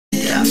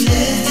got me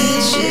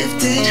lifted,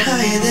 shifted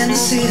higher than the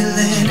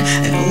ceiling.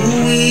 And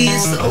ooh,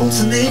 it's the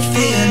ultimate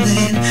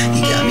feeling.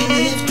 You got me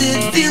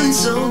lifted, feeling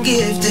so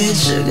gifted.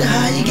 Sugar,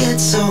 how you get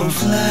so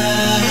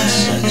fly?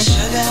 Sugar,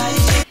 sugar, how you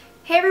get.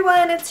 Hey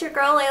everyone, it's your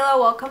girl Layla.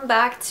 Welcome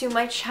back to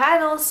my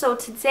channel. So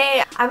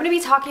today I'm going to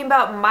be talking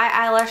about my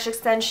eyelash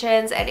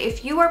extensions, and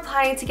if you are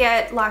planning to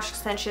get lash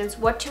extensions,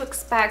 what to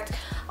expect,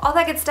 all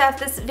that good stuff.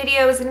 This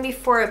video is going to be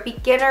for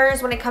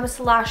beginners when it comes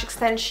to lash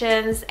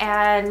extensions,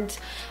 and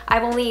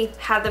I've only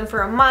had them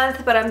for a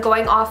month, but I'm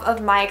going off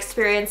of my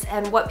experience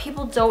and what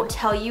people don't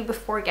tell you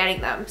before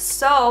getting them.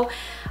 So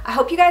I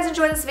hope you guys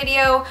enjoy this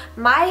video.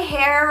 My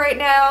hair right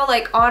now,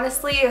 like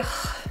honestly,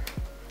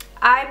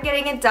 I'm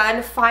getting it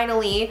done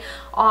finally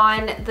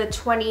on the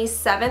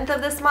 27th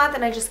of this month,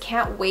 and I just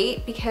can't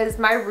wait because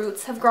my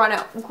roots have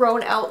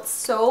grown out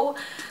so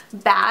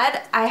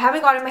bad. I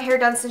haven't gotten my hair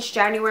done since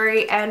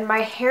January, and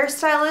my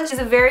hairstylist is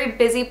a very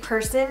busy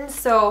person,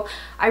 so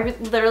I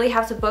literally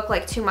have to book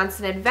like 2 months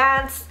in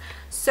advance.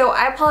 So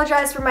I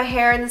apologize for my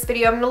hair in this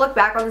video. I'm gonna look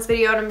back on this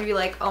video and I'm gonna be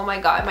like, oh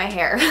my god, my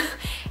hair.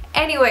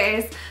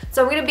 Anyways,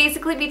 so I'm going to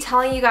basically be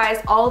telling you guys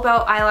all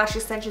about eyelash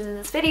extensions in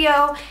this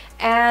video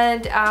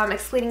and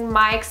explaining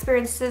my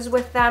experiences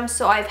with them.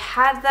 So I've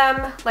had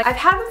them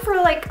for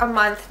like a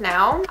month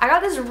now. I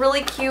got this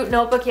really cute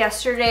notebook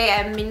yesterday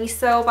at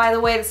Miniso, by the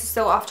way. This is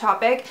so off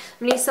topic.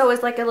 Miniso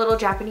is like a little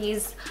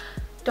Japanese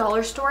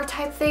dollar store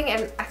type thing,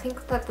 and I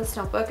think that this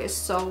notebook is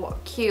so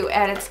cute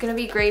and it's gonna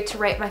be great to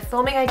write my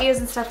filming ideas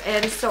and stuff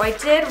in. So I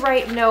did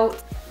write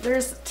notes.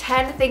 There's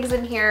 10 things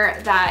in here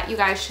that you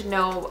guys should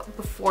know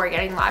before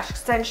getting lash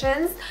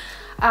extensions.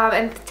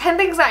 And 10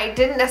 things that I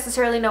didn't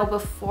necessarily know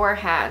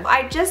beforehand.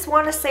 I just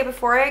want to say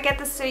before I get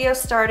this video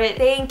started,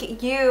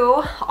 thank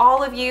you,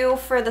 all of you,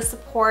 for the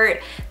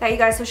support that you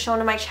guys have shown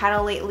to my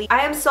channel lately. I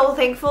am so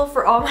thankful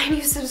for all my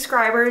new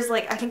subscribers.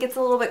 Like, I think it's a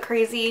little bit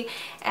crazy,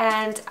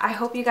 and I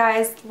hope you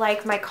guys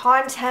like my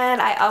content.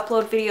 I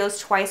upload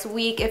videos twice a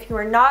week. If you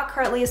are not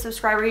currently a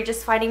subscriber, you're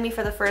just finding me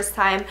for the first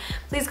time,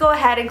 please go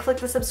ahead and click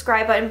the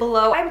subscribe button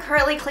below. I'm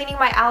currently cleaning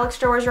my Alex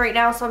drawers right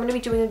now, so I'm going to be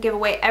doing a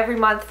giveaway every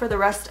month for the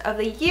rest of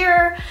the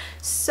year.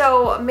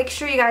 So make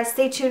sure you guys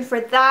stay tuned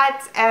for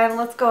that, and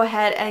let's go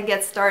ahead and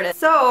get started.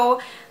 So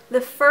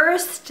the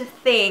first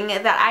thing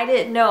that I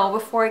didn't know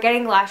before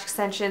getting lash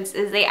extensions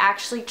is they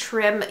actually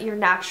trim your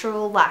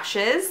natural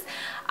lashes.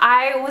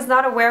 I was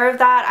not aware of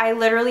that. I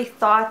literally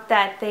thought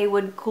that they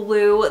would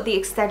glue the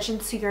extension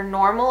to your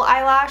normal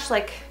eyelash,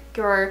 like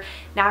your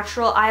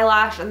natural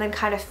eyelash, and then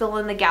kind of fill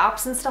in the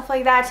gaps and stuff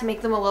like that to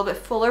make them a little bit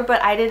fuller,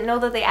 but I didn't know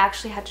that they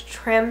actually had to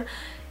trim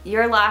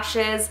your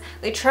lashes.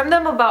 They trimmed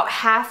them about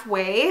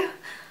halfway.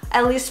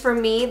 At least for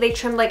me, they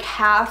trimmed like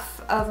half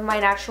of my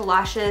natural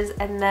lashes,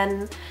 and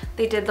then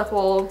they did the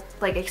whole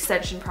like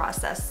extension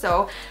process.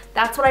 So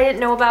that's what I didn't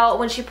know about.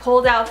 When she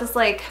pulled out this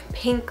like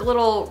pink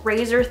little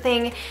razor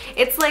thing,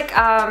 it's like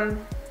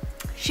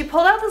she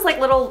pulled out this like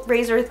little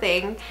razor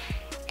thing,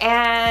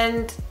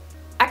 and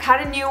I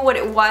kind of knew what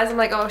it was. I'm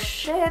like, oh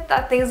shit,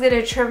 that thing's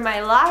gonna trim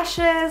my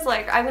lashes.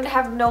 Like, I'm gonna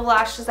have no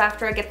lashes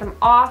after I get them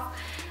off.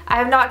 I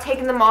have not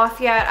taken them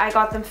off yet. I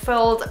got them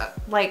filled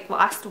like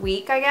last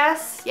week, I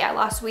guess. Yeah,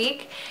 last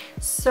week.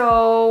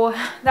 So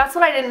that's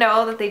what I didn't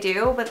know that they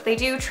do, but they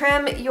do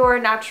trim your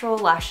natural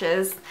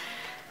lashes.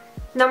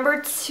 Number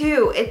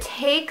 2, it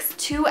takes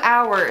 2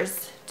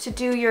 hours to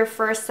do your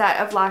first set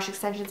of lash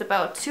extensions,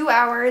 about 2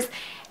 hours.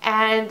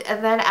 And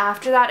then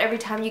after that, every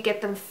time you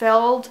get them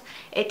filled,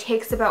 it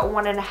takes about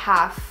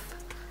 1.5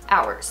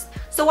 hours.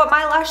 So what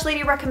my lash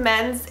lady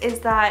recommends is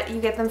that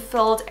you get them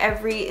filled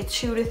every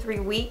 2 to 3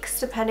 weeks,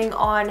 depending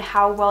on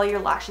how well your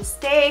lashes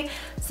stay.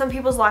 Some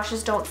people's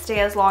lashes don't stay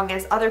as long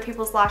as other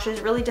people's lashes.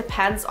 It really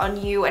depends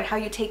on you and how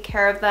you take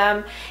care of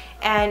them,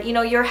 and you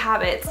know, your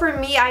habits. For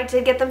me, I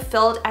did get them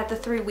filled at the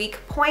 3-week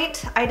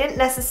point. I didn't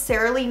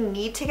necessarily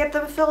need to get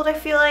them filled. I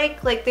feel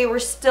like they were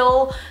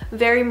still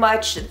very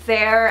much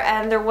there,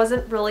 and there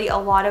wasn't really a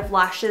lot of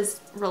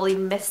lashes really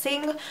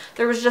missing.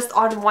 There was just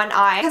on one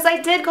eye. Because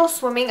I did go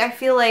swimming, I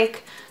feel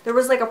like there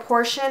was like a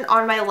portion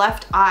on my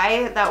left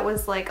eye that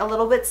was like a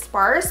little bit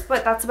sparse,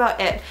 but that's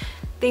about it.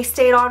 They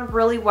stayed on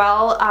really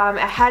well. I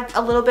had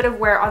a little bit of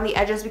wear on the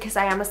edges because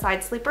I am a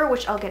side sleeper,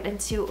 which I'll get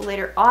into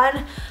later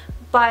on.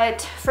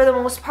 But for the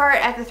most part,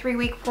 at the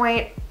 3-week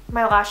point,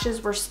 my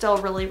lashes were still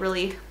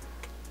really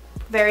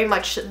very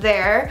much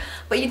there.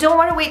 But you don't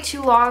want to wait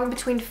too long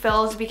between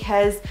fills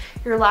because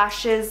your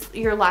lashes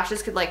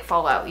could like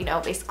fall out, you know,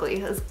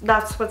 basically.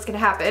 That's what's gonna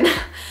happen.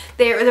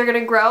 They're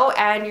gonna grow,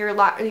 and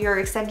your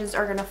extensions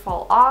are gonna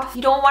fall off.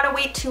 You don't want to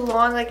wait too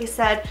long, like I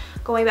said,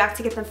 going back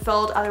to get them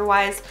filled.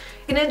 Otherwise,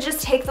 it's gonna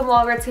just take them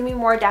longer. It's gonna be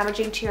more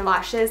damaging to your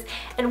lashes.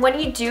 And when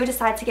you do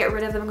decide to get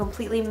rid of them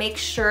completely, make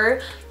sure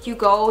you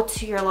go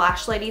to your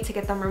lash lady to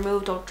get them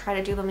removed. Don't try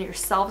to do them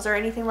yourselves or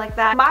anything like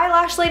that. My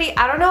lash lady,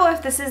 I don't know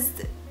if this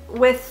is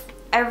with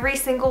every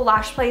single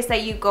lash place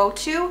that you go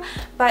to,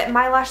 but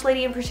my lash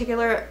lady in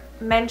particular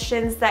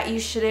mentions that you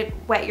shouldn't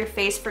wet your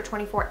face for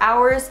 24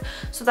 hours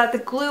so that the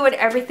glue and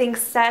everything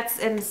sets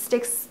and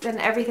sticks and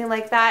everything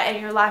like that, and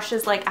your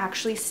lashes like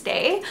actually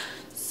stay.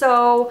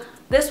 So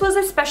this was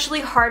especially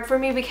hard for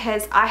me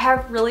because I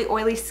have really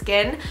oily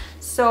skin.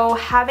 So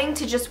having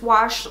to just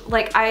wash,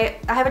 like I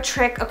have a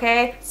trick,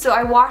 okay? So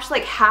I washed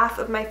like half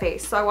of my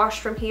face. So I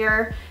washed from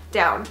here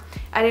down.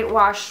 I didn't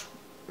wash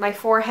my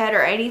forehead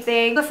or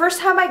anything. The first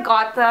time I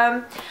got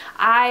them,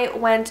 I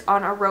went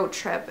on a road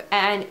trip,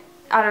 and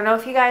I don't know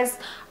if you guys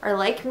are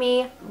like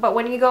me, but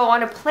when you go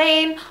on a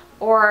plane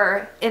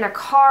or in a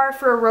car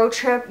for a road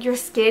trip, your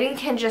skin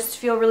can just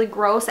feel really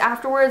gross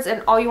afterwards,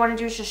 and all you want to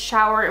do is just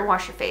shower and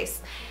wash your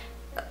face.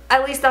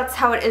 At least that's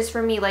how it is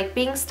for me. Like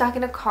being stuck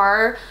in a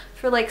car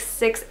for like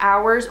 6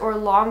 hours or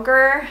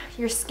longer,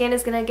 your skin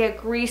is gonna get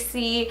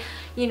greasy,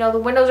 you know, the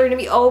windows are gonna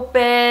be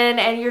open,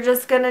 and you're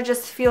just gonna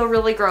feel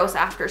really gross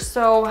after.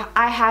 So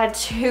I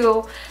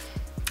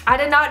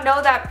did not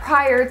know that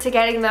prior to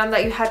getting them,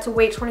 that you had to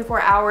wait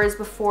 24 hours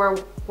before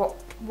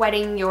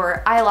wetting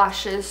your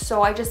eyelashes.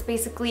 So I just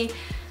basically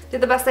did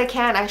the best I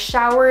can. I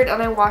showered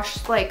and I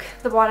washed like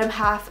the bottom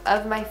half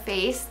of my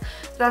face.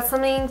 So that's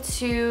something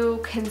to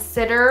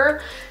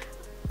consider.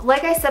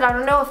 Like I said, I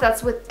don't know if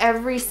that's with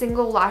every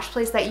single lash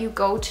place that you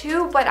go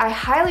to, but I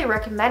highly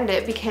recommend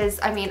it because,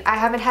 I mean, I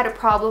haven't had a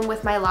problem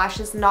with my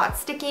lashes not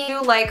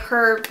sticking, like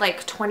her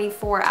like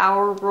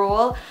 24-hour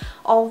rule.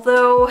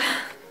 Although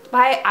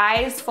my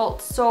eyes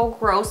felt so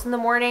gross in the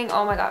morning.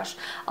 Oh my gosh.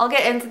 I'll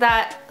get into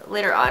that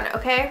later on,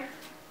 okay?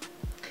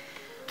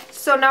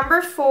 So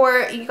number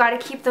 4, you gotta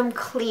keep them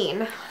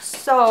clean.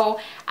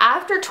 So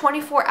after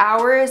 24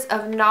 hours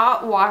of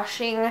not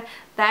washing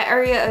that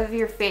area of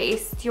your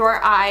face,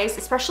 your eyes,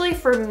 especially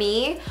for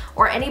me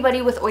or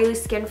anybody with oily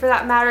skin for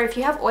that matter, if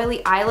you have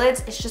oily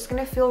eyelids, it's just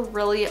gonna feel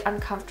really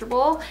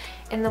uncomfortable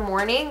in the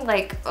morning.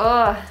 Like,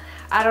 ugh,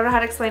 I don't know how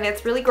to explain it.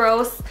 It's really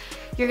gross.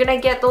 You're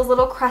gonna get those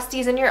little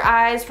crusties in your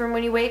eyes from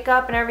when you wake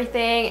up and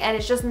everything, and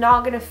it's just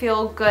not gonna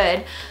feel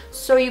good.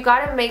 So you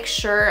gotta make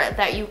sure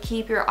that you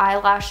keep your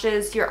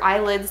eyelashes, your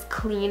eyelids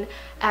clean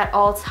at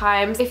all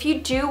times. If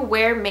you do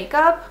wear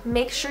makeup,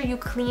 make sure you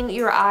clean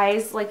your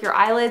eyes, like your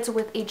eyelids,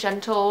 with a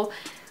gentle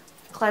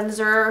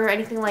cleanser or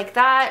anything like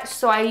that.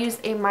 So I use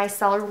a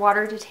micellar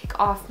water to take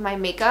off my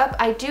makeup.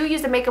 I do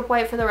use a makeup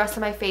wipe for the rest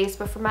of my face,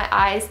 but for my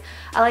eyes,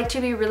 I like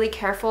to be really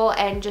careful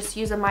and just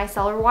use a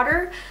micellar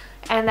water,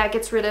 and that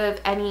gets rid of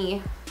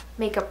any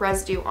makeup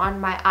residue on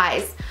my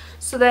eyes.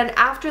 So then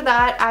after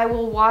that, I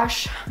will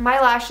wash my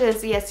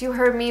lashes. Yes, you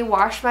heard me,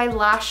 wash my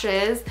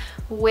lashes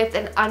with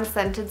an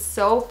unscented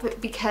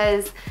soap,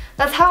 because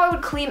that's how I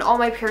would clean all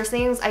my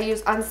piercings. I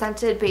use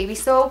unscented baby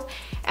soap,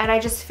 and I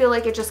just feel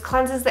like it just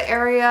cleanses the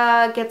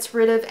area, gets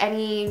rid of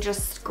any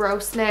just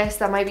grossness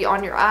that might be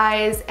on your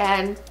eyes.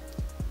 And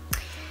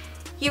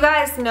you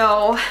guys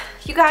know,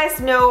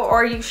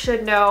 or you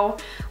should know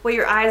what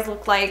your eyes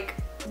look like,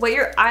 what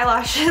your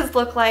eyelashes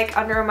look like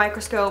under a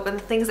microscope, and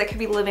the things that could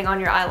be living on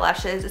your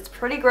eyelashes. It's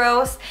pretty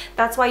gross.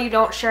 That's why you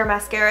don't share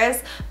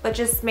mascaras, but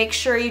just make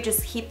sure you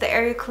just keep the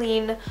area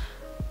clean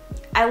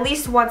at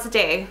least once a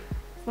day.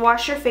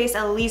 Wash your face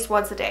at least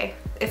once a day,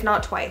 if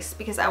not twice,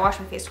 because I wash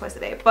my face twice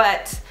a day.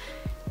 But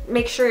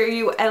make sure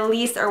you at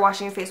least are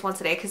washing your face once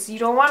a day, because you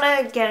don't want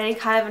to get any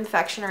kind of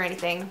infection or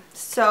anything.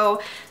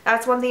 So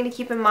that's one thing to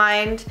keep in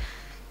mind.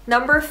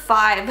 Number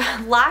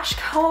 5, lash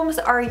combs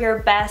are your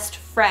best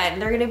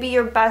friend. They're gonna be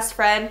your best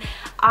friend.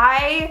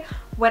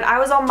 When I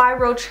was on my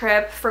road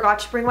trip, forgot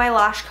to bring my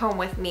lash comb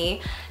with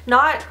me.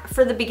 Not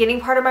for the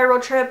beginning part of my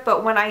road trip,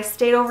 but when I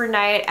stayed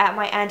overnight at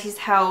my auntie's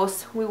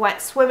house, we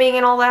went swimming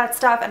and all that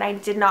stuff, and I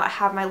did not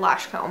have my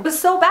lash comb. It was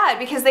so bad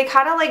because they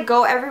kind of like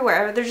go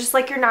everywhere. They're just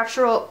like your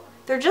natural,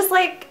 they're just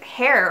like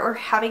hair or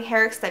having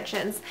hair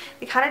extensions.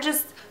 They kind of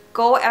just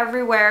go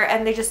everywhere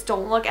and they just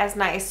don't look as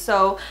nice.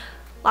 So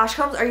lash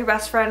combs are your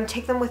best friend.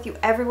 Take them with you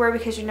everywhere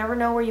because you never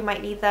know where you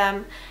might need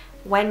them,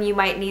 when you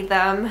might need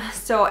them.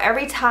 So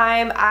every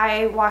time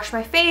I wash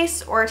my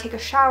face or take a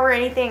shower or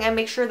anything, I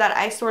make sure that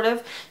I sort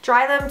of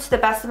dry them to the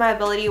best of my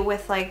ability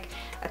with like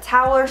a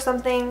towel or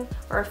something,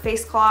 or a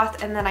face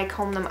cloth, and then I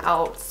comb them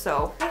out.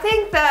 So I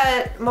think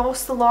that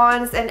most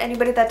salons and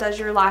anybody that does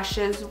your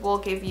lashes will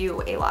give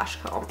you a lash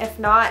comb. If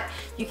not,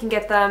 you can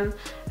get them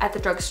at the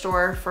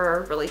drugstore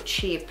for really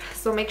cheap.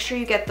 So make sure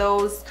you get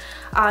those.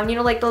 You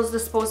know, like those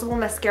disposable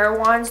mascara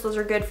wands, those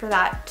are good for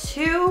that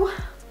too.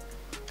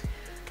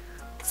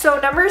 So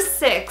number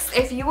 6,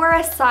 if you are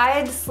a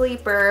side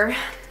sleeper,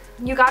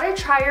 you gotta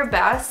try your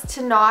best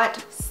to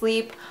not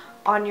sleep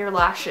on your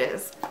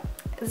lashes.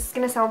 This is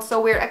gonna sound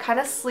so weird. I kind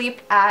of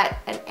sleep at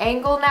an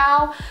angle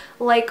now.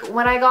 Like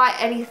when I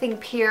got anything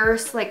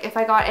pierced, like if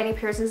I got any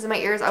piercings in my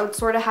ears, I would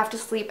sort of have to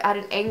sleep at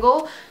an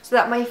angle so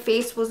that my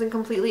face wasn't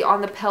completely on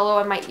the pillow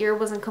and my ear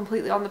wasn't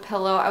completely on the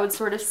pillow. I would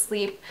sort of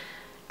sleep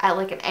at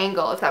like an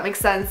angle, if that makes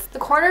sense. The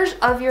corners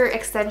of your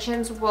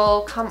extensions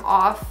will come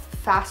off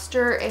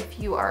faster if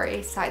you are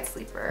a side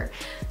sleeper.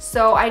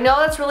 So I know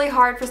that's really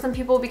hard for some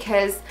people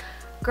because,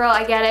 girl,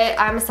 I get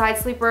it, I'm a side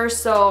sleeper,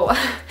 so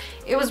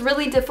it was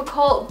really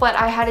difficult, but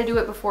I had to do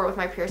it before with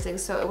my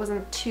piercings, so it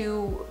wasn't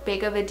too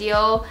big of a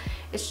deal.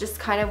 It's just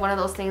kind of one of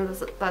those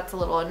things that's a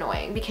little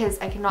annoying because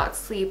I cannot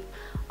sleep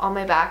on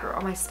my back or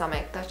on my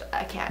stomach.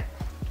 I can't.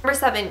 Number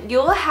 7,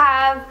 you'll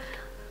have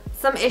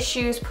some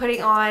issues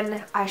putting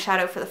on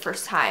eyeshadow for the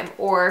first time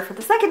or for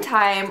the second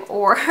time,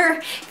 or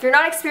if you're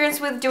not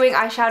experienced with doing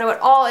eyeshadow at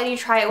all and you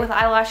try it with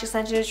eyelash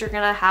extensions, you're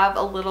gonna have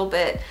a little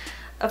bit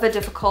of a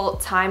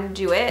difficult time to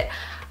do it.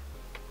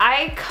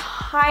 I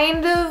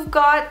kind of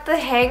got the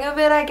hang of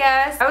it, I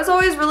guess. I was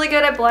always really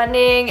good at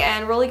blending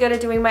and really good at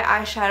doing my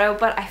eyeshadow,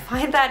 but I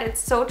find that it's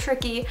so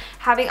tricky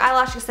having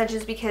eyelash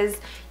extensions because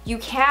you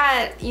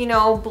can't, you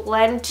know,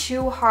 blend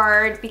too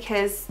hard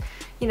because,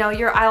 you know,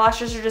 your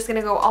eyelashes are just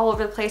gonna go all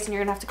over the place and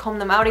you're gonna have to comb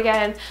them out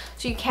again.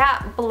 So you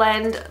can't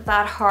blend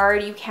that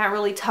hard. You can't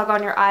really tug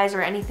on your eyes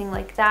or anything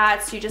like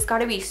that. So you just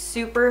gotta be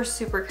super,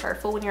 super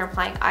careful when you're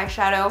applying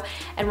eyeshadow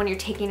and when you're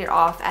taking it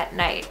off at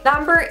night.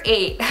 Number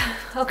 8.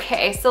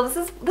 Okay, so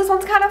this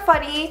one's kind of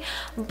funny,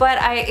 but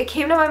it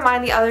came to my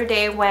mind the other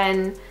day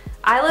when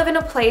I live in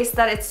a place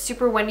that it's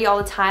super windy all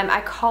the time.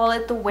 I call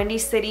it the Windy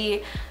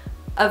City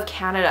of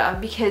Canada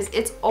because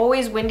it's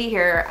always windy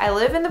here. I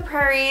live in the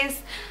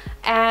prairies,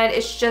 and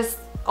it's just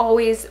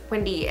always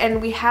windy,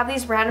 and we have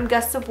these random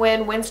gusts of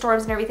wind,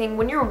 windstorms and everything.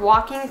 When you're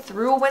walking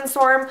through a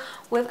windstorm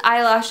with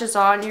eyelashes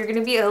on, you're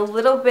gonna be a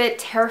little bit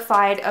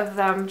terrified of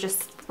them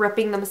just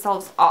ripping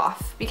themselves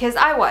off, because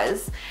I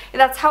was, and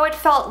that's how it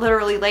felt,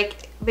 literally,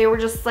 like they were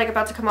just like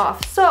about to come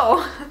off.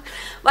 So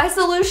my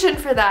solution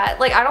for that,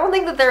 like, I don't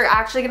think that they're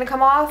actually gonna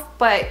come off,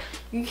 but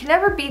you can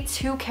never be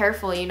too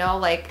careful, you know,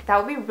 like that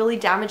would be really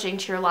damaging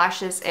to your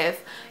lashes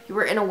if you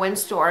were in a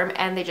windstorm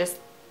and they just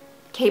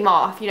came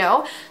off, you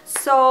know.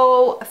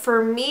 So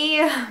for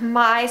me,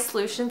 my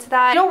solution to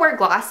that, you don't wear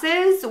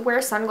glasses,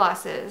 wear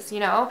sunglasses,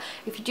 you know.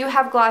 If you do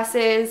have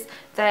glasses,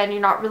 then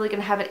you're not really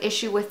gonna have an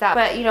issue with that,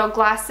 but you know,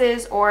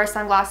 glasses or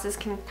sunglasses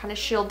can kind of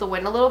shield the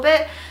wind a little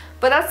bit.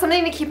 But that's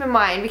something to keep in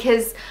mind,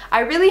 because I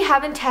really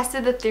haven't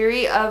tested the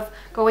theory of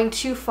going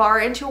too far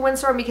into a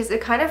windstorm because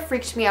it kind of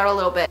freaked me out a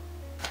little bit.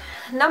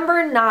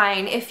 Number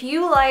 9, if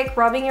you like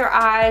rubbing your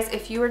eyes,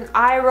 if you're an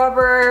eye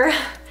rubber,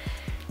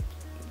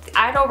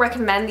 I don't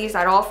recommend these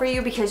at all for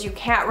you, because you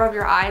can't rub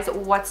your eyes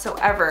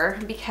whatsoever,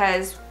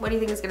 because what do you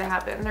think is going to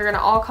happen? They're going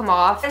to all come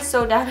off. It's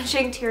so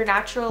damaging to your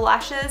natural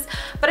lashes.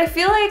 But I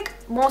feel like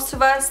most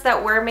of us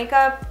that wear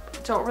makeup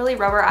don't really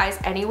rub our eyes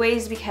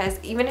anyways, because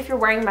even if you're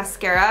wearing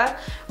mascara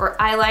or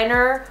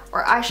eyeliner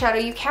or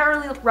eyeshadow, you can't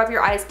really rub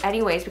your eyes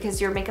anyways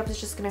because your makeup is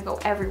just gonna go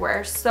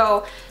everywhere.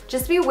 So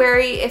just be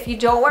wary. If you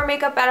don't wear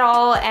makeup at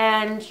all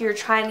and you're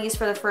trying these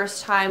for the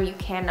first time, you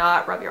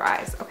cannot rub your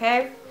eyes,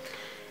 okay?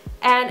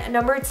 And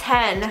number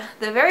 10,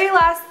 the very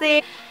last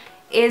thing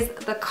is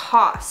the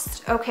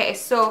cost. Okay,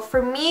 so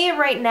for me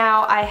right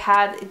now, I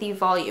have the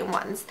volume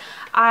ones.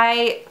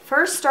 I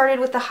first started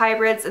with the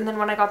hybrids, and then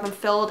when I got them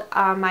filled,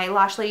 my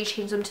lash lady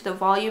changed them to the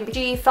volume.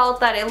 She felt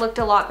that it looked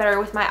a lot better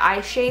with my eye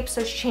shape,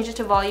 so she changed it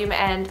to volume,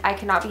 and I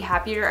cannot be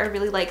happier. I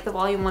really like the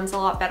volume ones a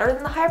lot better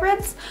than the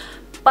hybrids.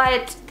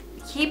 But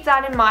keep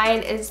that in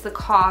mind is the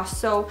cost.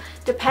 So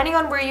depending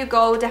on where you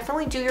go,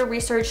 definitely do your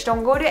research.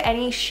 Don't go to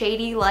any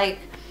shady like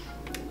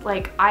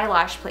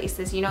eyelash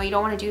places, you know. You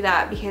don't want to do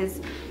that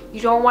because you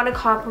don't want to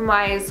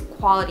compromise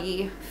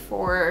quality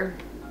for,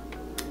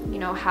 you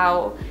know,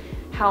 how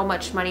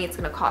much money it's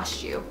going to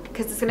cost you,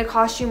 because it's going to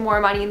cost you more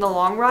money in the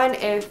long run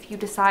if you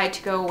decide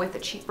to go with a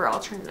cheaper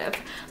alternative.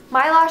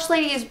 My lash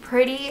lady is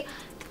pretty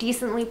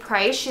decently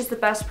priced. She's the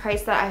best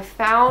price that I've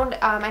found,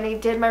 and I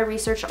did my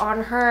research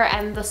on her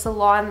and the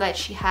salon that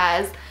she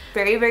has.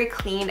 Very, very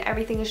clean.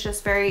 Everything is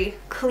just very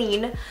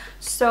clean.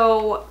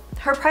 So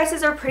her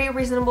prices are pretty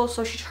reasonable.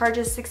 So she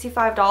charges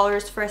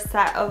 $65 for a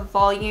set of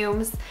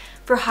volumes.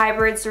 For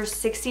hybrids, they're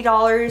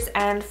 $60,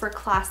 and for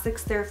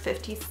classics, they're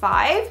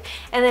 $55.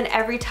 And then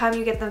every time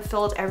you get them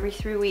filled every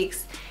 3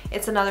 weeks,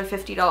 it's another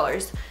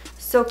 $50.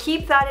 So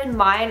keep that in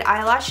mind.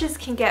 Eyelashes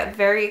can get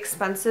very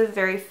expensive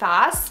very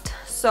fast.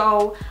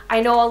 So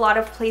I know a lot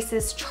of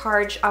places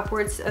charge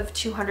upwards of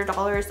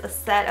 $200 a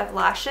set of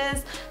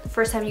lashes the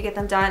first time you get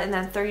them done, and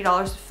then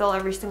 $30 to fill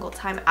every single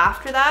time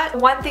after that.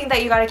 One thing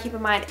that you gotta keep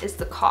in mind is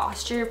the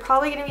cost. You're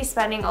probably gonna be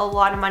spending a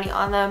lot of money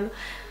on them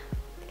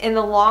in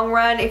the long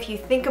run. If you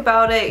think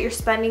about it, you're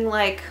spending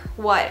like,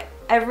 what?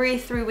 Every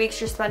 3 weeks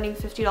you're spending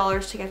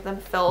 $50 to get them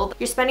filled.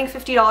 You're spending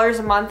 $50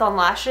 a month on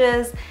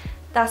lashes.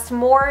 That's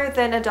more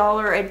than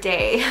 $1 a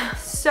day.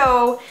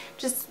 So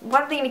just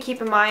one thing to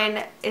keep in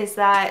mind is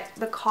that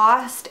the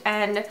cost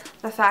and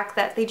the fact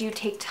that they do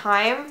take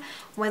time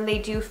when they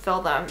do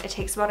fill them. It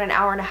takes about an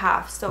hour and a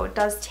half, so it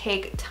does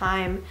take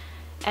time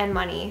and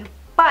money.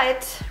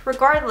 But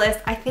regardless,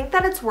 I think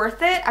that it's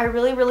worth it. I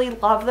really, really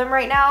love them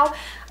right now.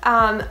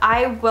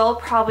 I will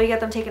probably get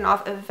them taken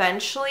off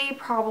eventually,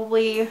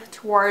 probably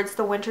towards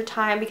the winter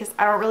time, because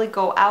I don't really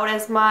go out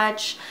as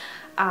much.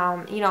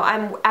 You know,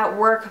 I'm at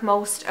work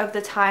most of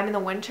the time in the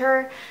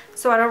winter,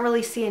 so I don't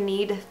really see a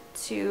need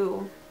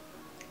to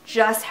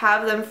just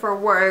have them for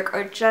work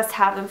or just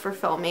have them for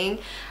filming.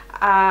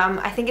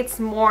 I think it's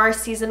more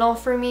seasonal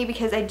for me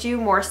because I do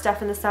more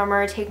stuff in the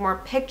summer, take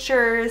more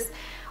pictures,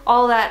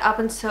 all that up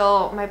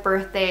until my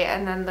birthday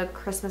and then the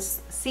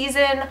Christmas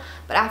season.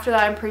 But after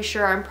that, I'm pretty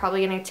sure I'm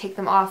probably gonna take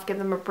them off, give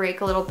them a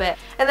break a little bit,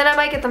 and then I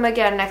might get them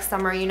again next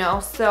summer, you know.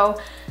 So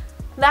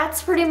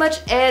that's pretty much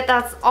it.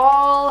 That's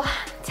all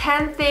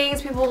 10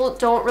 things people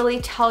don't really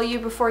tell you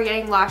before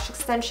getting lash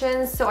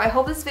extensions. So I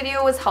hope this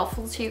video was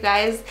helpful to you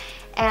guys,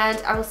 and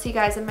I will see you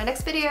guys in my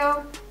next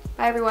video.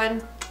 Bye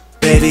everyone.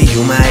 Baby,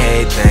 you my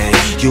everything,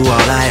 you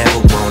all I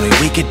ever wanted.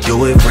 We could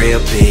do it real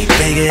big,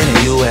 bigger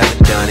than you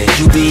ever done it.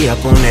 You be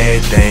up on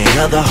everything,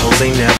 other hoes ain't never